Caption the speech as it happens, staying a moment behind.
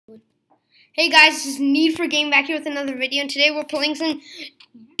Hey guys, this is Need for Game back here with another video, and today we're playing some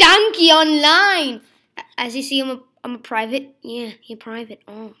Tanki Online. As you see, I'm a private. Yeah, you're private.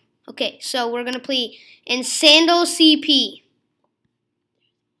 Oh, okay. So we're gonna play in Sandal CP.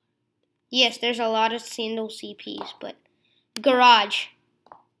 Yes, there's a lot of Sandal CPs, but garage.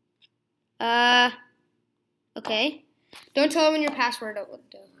 Okay. Don't tell them your password.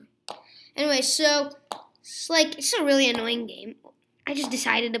 Anyway, so it's a really annoying game. I just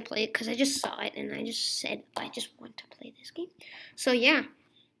decided to play it because I just saw it and I just said I just want to play this game. So yeah.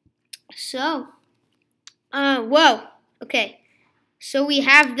 So, whoa. Okay. So we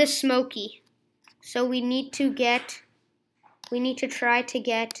have the Smoky. So we need to try to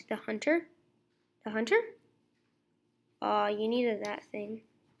get the Hunter. The Hunter? You needed that thing.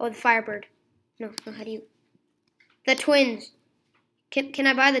 Oh, the Firebird. No, how do you? The twins. Can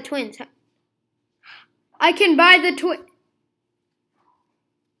I buy the twins? I can buy the twin.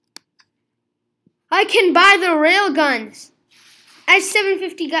 I can buy the railguns. I have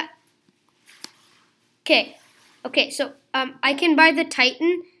 750 got. Okay. So I can buy the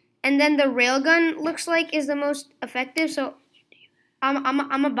Titan, and then the railgun looks like is the most effective. So I'm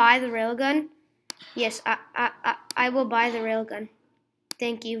gonna buy the railgun. Yes, I will buy the railgun.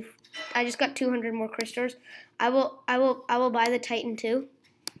 Thank you. I just got 200 more crystals. I will buy the Titan too.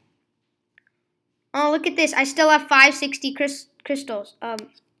 Oh, look at this. I still have 560 crystals.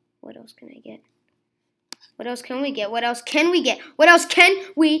 What else can I get? What else can we get? What else can we get? What else can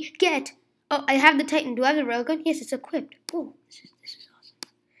we get? Oh, I have the Titan. Do I have the railgun? Yes, it's equipped. Oh, this is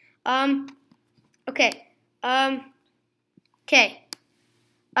awesome. Okay. Okay.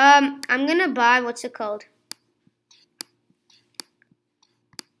 I'm gonna buy, what's it called?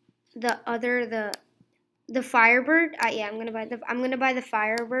 The Firebird. Yeah, I'm gonna buy the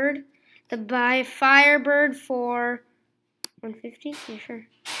Firebird. Firebird for 150. You sure?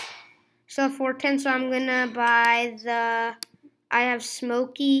 So 410. So I'm gonna buy I have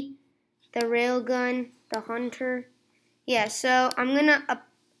Smoky, the railgun, the Hunter. Yeah. So I'm gonna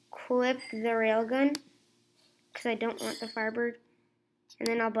equip the railgun because I don't want the Firebird, and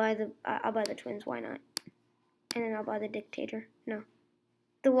then I'll buy the twins. Why not? And then I'll buy the Dictator. No,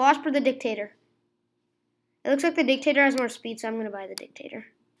 the Wasp or the Dictator. It looks like the Dictator has more speed, so I'm gonna buy the Dictator.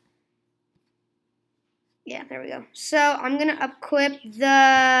 Yeah, there we go. So I'm gonna equip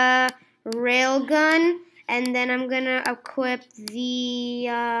the railgun, and then I'm gonna equip the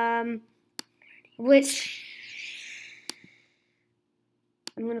I'm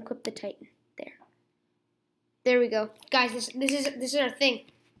gonna equip the Titan. There we go, guys. This is our thing.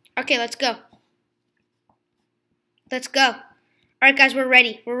 Okay, let's go. Let's go. All right, guys, we're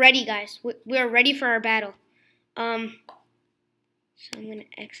ready. We're ready, guys. We are ready for our battle. So I'm gonna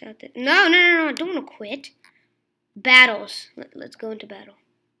X out the. No. I don't want to quit. Battles. Let's go into battle.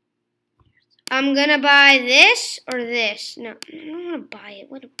 I'm gonna buy this or this. No, I don't want to buy it.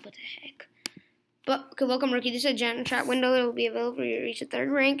 What the heck? But okay, welcome, rookie. This is a giant chat window. It will be available for you to reach the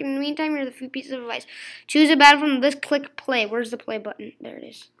 3rd rank. In the meantime, here's a few pieces of advice. Choose a battle from the list. Click play. Where's the play button? There it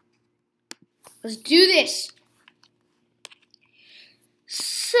is. Let's do this.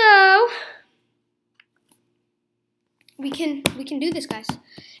 So we can do this, guys.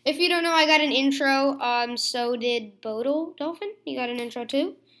 If you don't know, I got an intro. So did Bodil Dolphin. You got an intro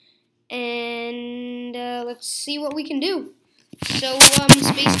too. And let's see what we can do. So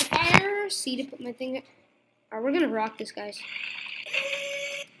space to fire. C to put my thing. Alright, we're gonna rock this, guys.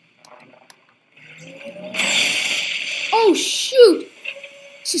 Oh shoot!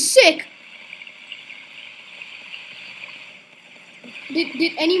 This is sick.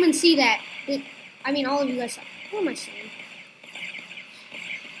 Did anyone see that? I mean, all of you guys saw. What am I saying?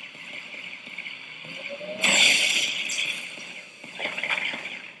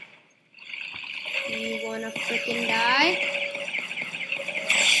 You wanna freaking die?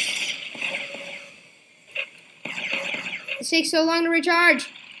 It takes so long to recharge.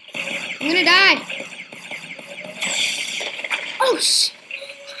 I'm gonna die. Oh sh!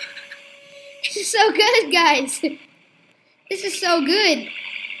 This is so good, guys. This is so good.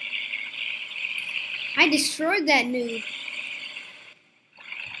 I destroyed that noob.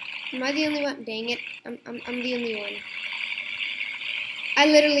 Am I the only one? Dang it! I'm the only one. I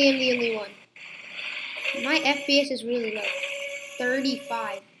literally am the only one. My FPS is really low.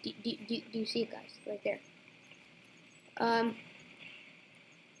 35. Do you see it, guys? Right there.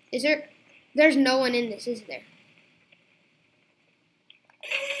 There's no one in this, is there?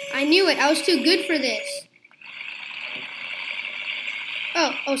 I knew it. I was too good for this.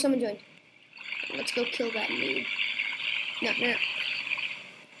 Oh, someone joined. Let's go kill that noob. No.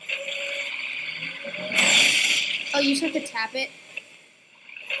 Oh, you just have to tap it.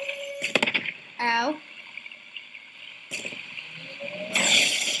 Ow.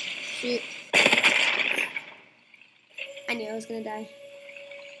 Shoot. I knew I was gonna die.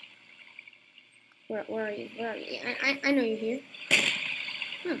 Where are you? Where are you? I know you're here.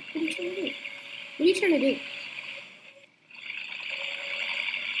 Huh, what are you trying to do? What are you trying to do?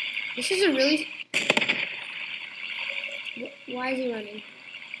 This is a really... Why is he running?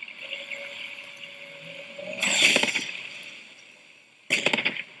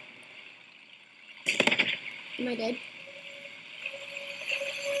 Am I dead?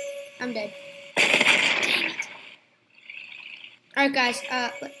 I'm dead. Dang it. Alright guys,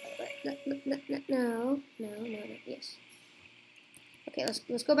 no, yes. Okay,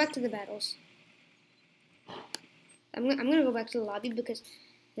 let's go back to the battles. I'm gonna go back to the lobby because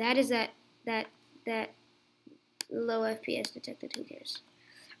that is that low FPS detected. Who cares?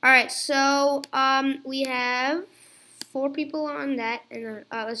 All right, so we have 4 people on that, and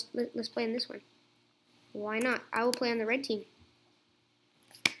let's play in this one. Why not? I will play on the red team.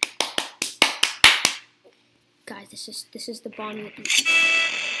 Guys, this is the bomb.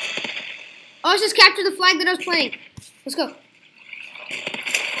 Oh, let's just capture the flag that I was playing. Let's go.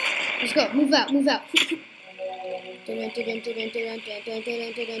 Let's go. Move out. Move out.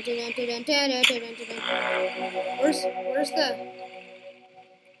 Where's the...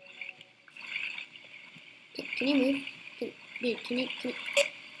 Can you move? Dude, can you...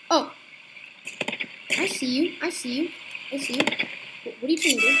 Oh! I see you. I see you. I see you. What are you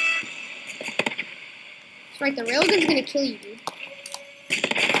trying to do? That's right, the railgun's gonna kill you, dude.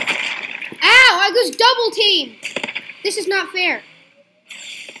 Ow! I was double teamed! This is not fair.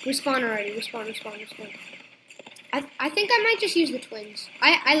 Respawn already. Respawn. I think I might just use the twins.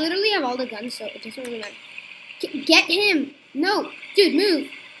 I literally have all the guns, so it doesn't really matter. Get him! No! Dude, move!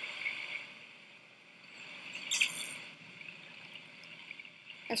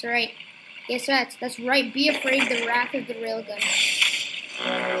 That's right. Yes, that's right. Be afraid of the wrath of the railgun.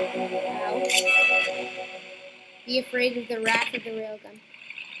 Ow. Be afraid of the wrath of the railgun.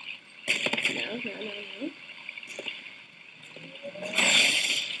 No.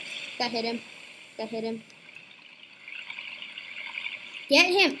 That hit him. That hit him. Get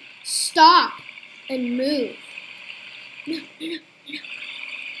him! Stop! And move. No.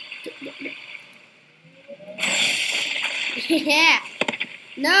 Yeah!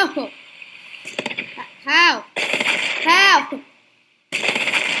 No! How?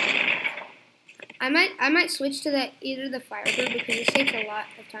 I might switch to either the Firebird because it takes a lot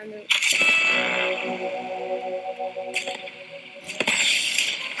of time to...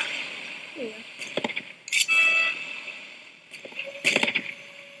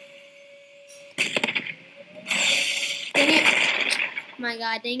 There you go. My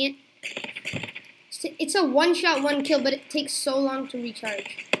god, dang it. It's a one-shot, one-kill, but it takes so long to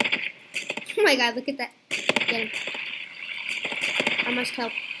recharge. Oh my god, look at that. Get him. I must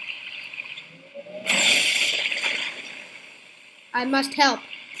help. I must help.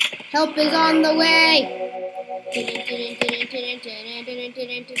 Help is on the way!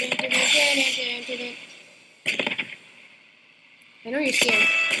 I know you're scared.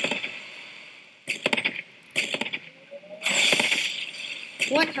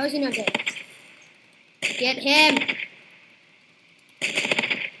 What? How is he not dead? Get him!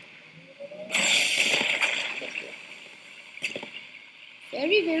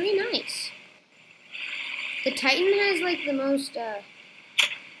 Very, very nice. The Titan has like the most,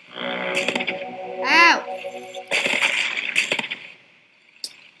 Ow!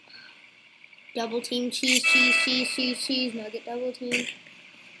 Double team, cheese, nugget, double team.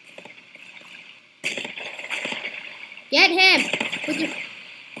 Get him! With your...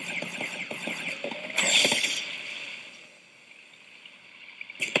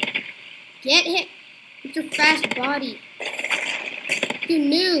 Get him! With your fast body. You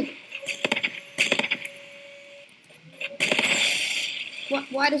noob!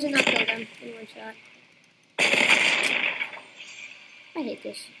 Why does it not kill them in one shot? I hate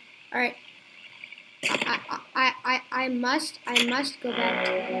this. Alright. I must go back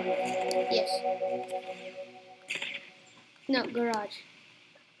to... Yes. No, garage.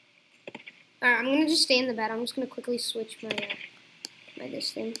 Alright, I'm gonna just stay in the battle. I'm just gonna quickly switch my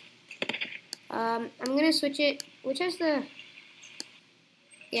this thing. I'm gonna switch it. Which has the...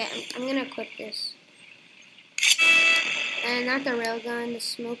 Yeah, I'm gonna equip this. And not the railgun, the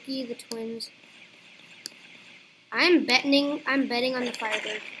Smoky, the twins. I'm betting on the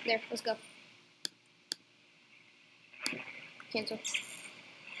Firebird. There, let's go. Cancel.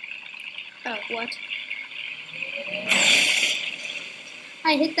 Oh, what?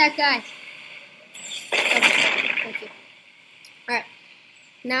 I hit that guy. Oh, thank you. Alright.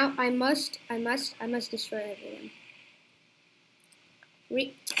 Now I must destroy everyone.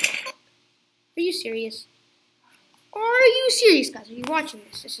 Are you serious? Are you serious, guys? Are you watching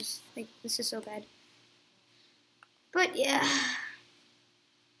this? This is so bad. But yeah.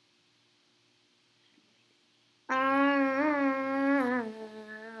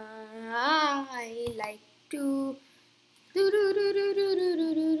 I like to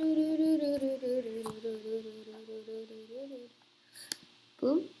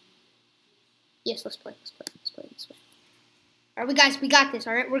boom. Yes, let's play. Alright, guys, we got this,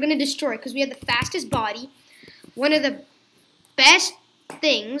 alright? We're gonna destroy because we have the fastest body, one of the best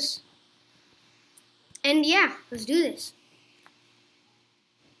things. And yeah, let's do this.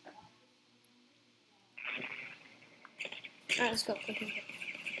 Alright, let's go.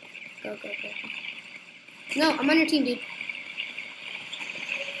 Go. No, I'm on your team, dude.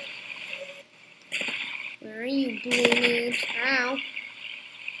 Where are you, blue noobs? Ow.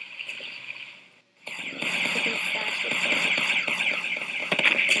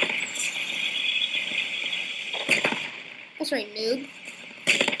 That's right, noob.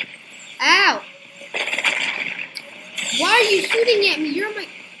 Ow! Why are you shooting at me? You're on my...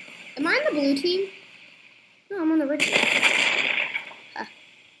 Am I on the blue team? No, I'm on the red team.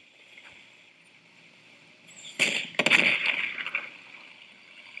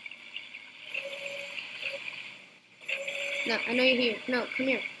 No, I know you're here. No, come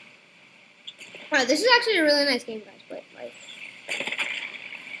here. Wow, this is actually a really nice game, guys, but, like...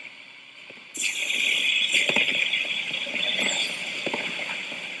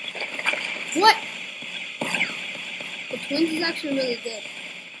 What? The Twins is actually really good.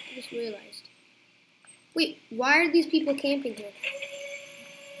 I just realized. Wait, why are these people camping here?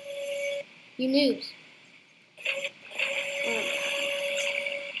 You noobs. Oh.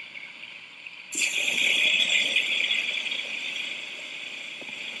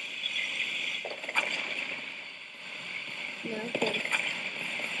 No, okay.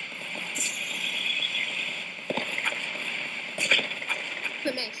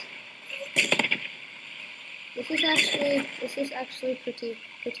 But nice. This is actually pretty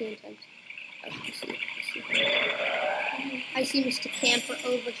intense. Oh, I see Mr. Camper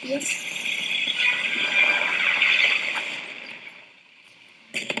over here.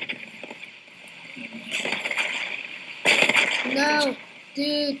 No,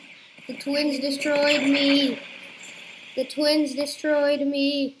 dude, the Twins destroyed me. The Twins destroyed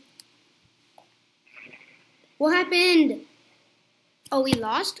me. What happened? Oh, we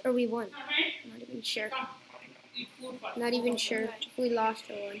lost or we won? I'm not even sure. Not even sure if we lost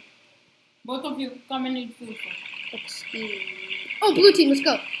or won. Both of you come and eat food. Excuse me. Oh, blue team, let's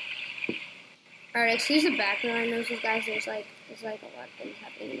go. Alright, excuse the background noises, guys. There's like a lot of things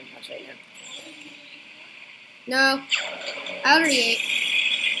happening in the house right now. No. I already ate.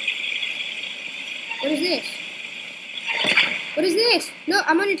 What is this? What is this? No,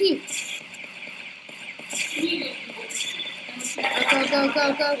 I'm on your team.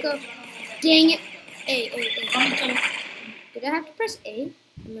 Go. Dang it. A. Did I have to press A?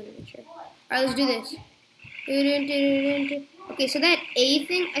 I'm not even sure. Alright, let's do this. Okay, so that A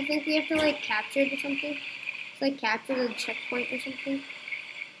thing, I think we have to, like, capture it or something. It's like capture the checkpoint or something.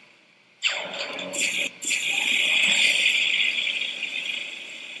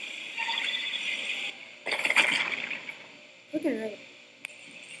 Looking right.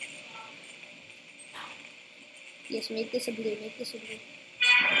 Yes, make this a blue.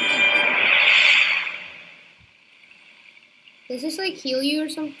 Does this, like, heal you or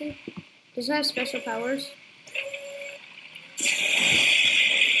something? Does it have special powers?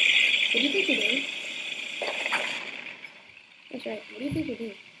 What do you think you're doing? That's right. What do you think you're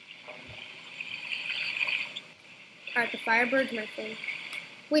doing? Alright, the Firebird's my thing.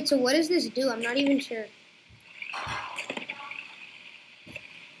 Wait, so what does this do? I'm not even sure.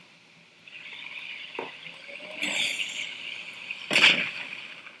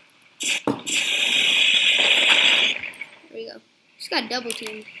 There we go. Just got double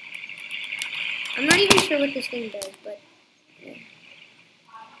teamed. I'm not even sure what this thing does, but yeah.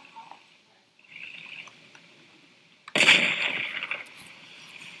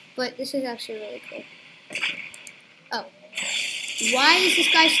 But this is actually really cool. Oh. Why is this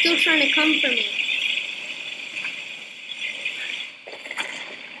guy still trying to come for me?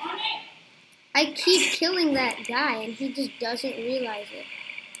 I keep killing that guy and he just doesn't realize it.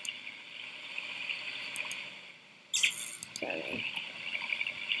 Sorry.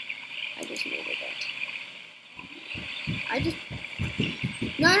 I just needed that.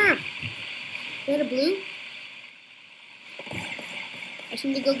 No. Is that a blue? I just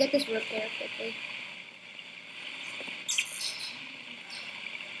need to go get this repair quickly.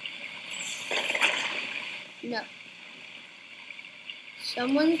 No.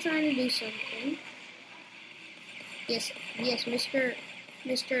 Someone's trying to do something. Yes, Mr.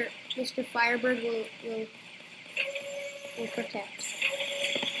 Firebird will protect.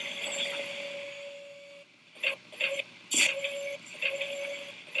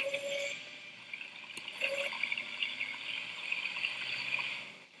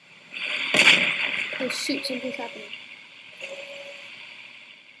 Oh shoot, something's happening.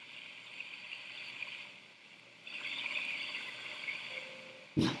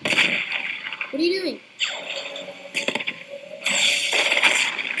 What are you doing?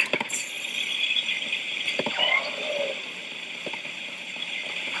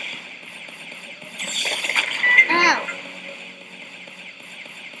 Ow!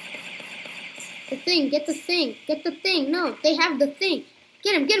 The thing, get the thing, get the thing. No, they have the thing.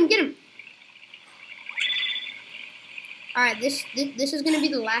 Get him, get him, get him. Alright, this is going to be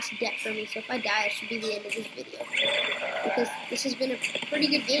the last death for me, so if I die, it should be the end of this video. Because this has been a pretty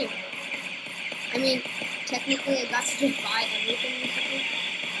good game. I mean, technically I got to just buy everything recently.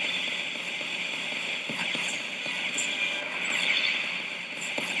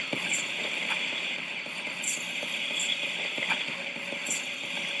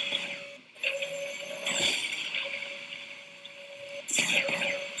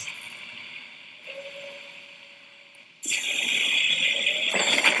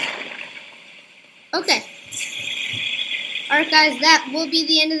 Okay. Alright guys, that will be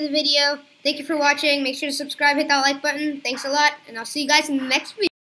the end of the video. Thank you for watching. Make sure to subscribe, hit that like button. Thanks a lot, and I'll see you guys in the next video.